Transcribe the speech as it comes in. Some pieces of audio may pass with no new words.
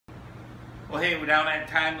Well, hey, we're down at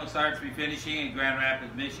Timeless Arts Refinishing in Grand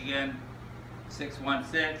Rapids, Michigan.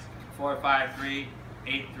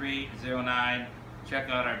 616-453-8309. Check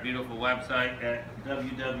out our beautiful website at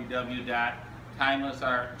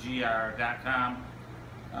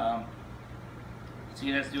www.timelessartgr.com.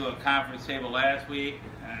 Seen us do a conference table last week,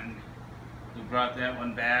 and we brought that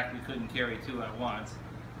one back. We couldn't carry two at once.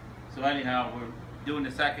 So anyhow, we're doing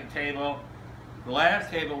the second table. The last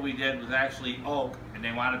table we did was actually oak, and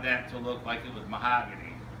they wanted that to look like it was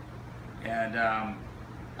mahogany. And I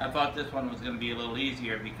thought this one was going to be a little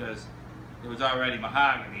easier because it was already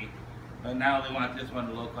mahogany, but now they want this one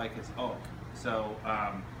to look like it's oak. So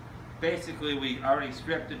basically we already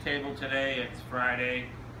stripped the table today. It's Friday.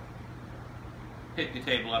 Picked the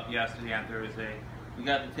table up yesterday on Thursday. We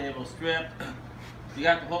got the table stripped. We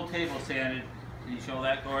got the whole table sanded. Can you show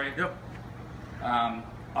that, Corey? Yep.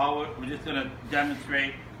 We're just going to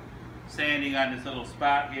demonstrate sanding on this little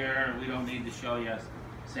spot here. We don't need to show you us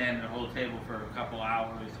sanding the whole table for a couple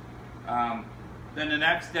hours. Then the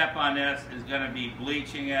next step on this is going to be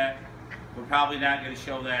bleaching it. We're probably not going to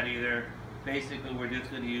show that either. Basically, we're just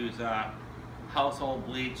going to use household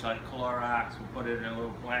bleach like Clorox. We'll put it in a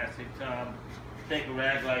little plastic tub. Take a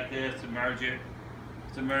rag like this, submerge your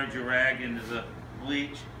rag into the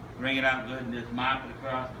bleach, wring it out good, and just mop it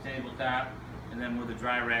across the tabletop. And then with a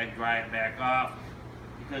dry rag, dry it back off.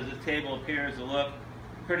 Because this table appears to look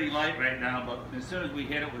pretty light right now, but as soon as we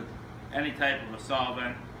hit it with any type of a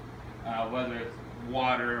solvent, whether it's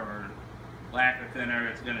water or lacquer thinner,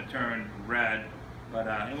 it's going to turn red. But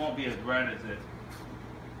it won't be as red as it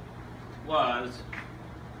was.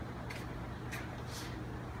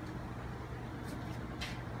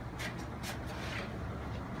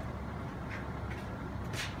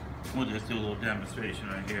 We'll just do a little demonstration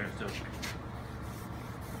right here. So,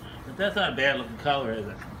 but that's not a bad looking color, is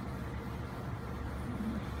it?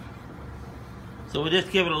 So we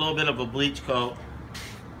just give it a little bit of a bleach coat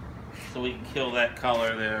so we can kill that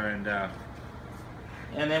color there, and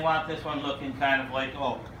they want this one looking kind of like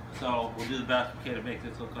oak. So we'll do the best we can to make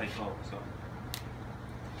this look like oak. So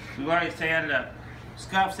we've already sanded up.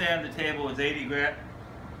 Scuff sand the table was 80 grit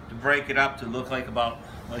to break it up to look like about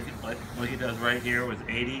like he does right here was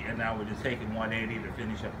 80, and now we're just taking 180 to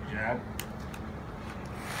finish up the job.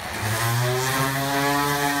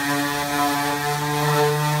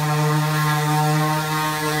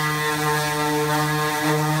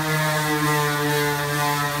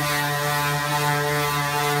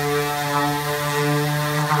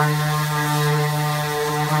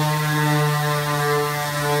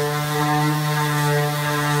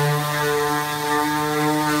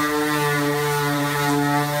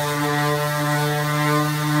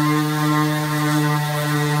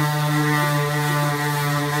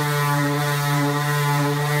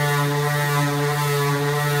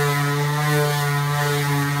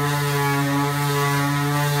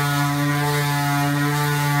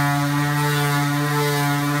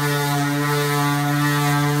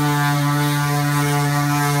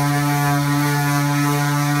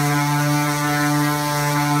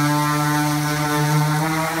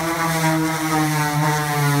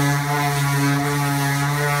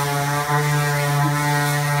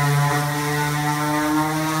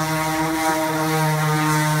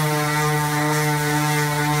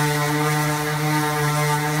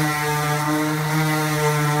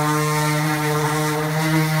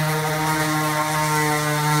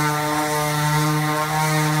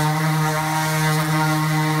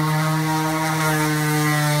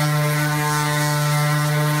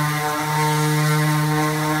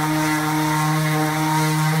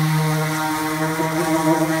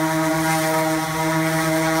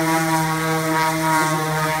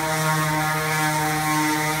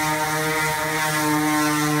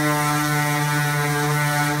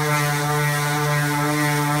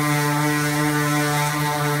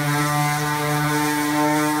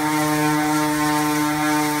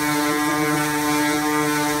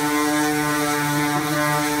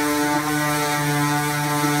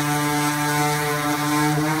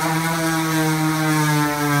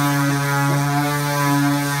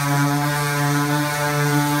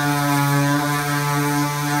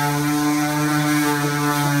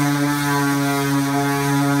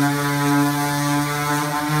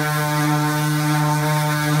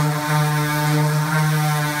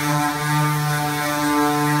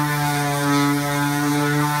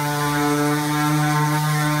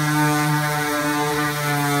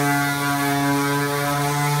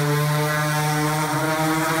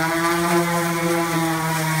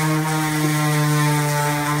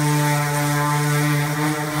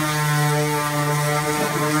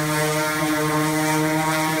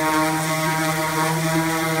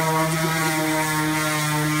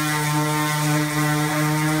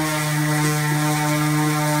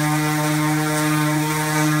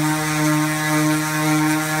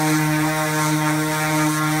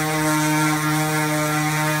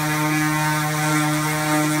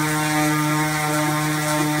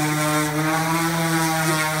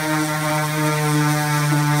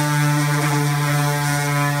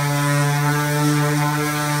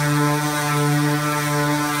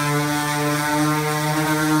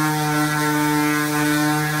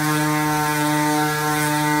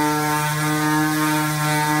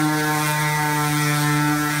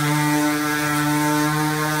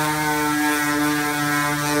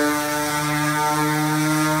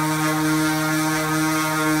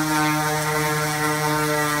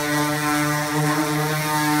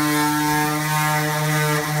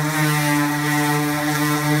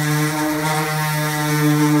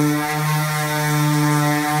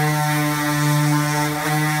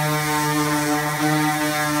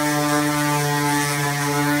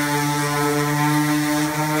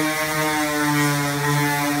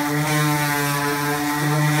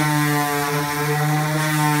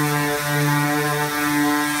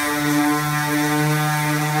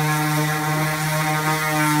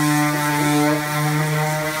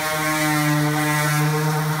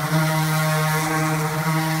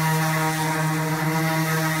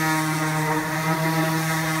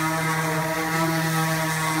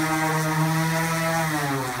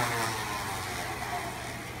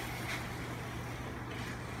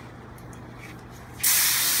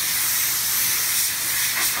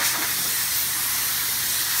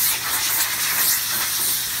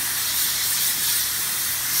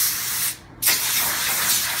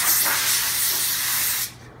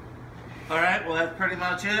 pretty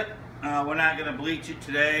much it. We're not going to bleach it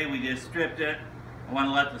today. We just stripped it. I want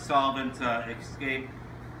to let the solvent escape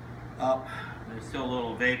up. There's still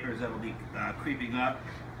little vapors that will be creeping up.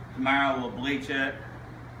 Tomorrow we'll bleach it.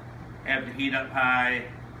 Have the heat up high.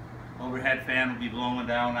 Overhead fan will be blowing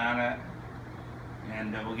down on it.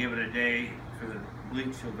 And we'll give it a day for the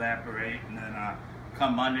bleach to evaporate. And then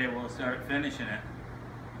come Monday we'll start finishing it.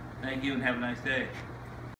 Thank you and have a nice day.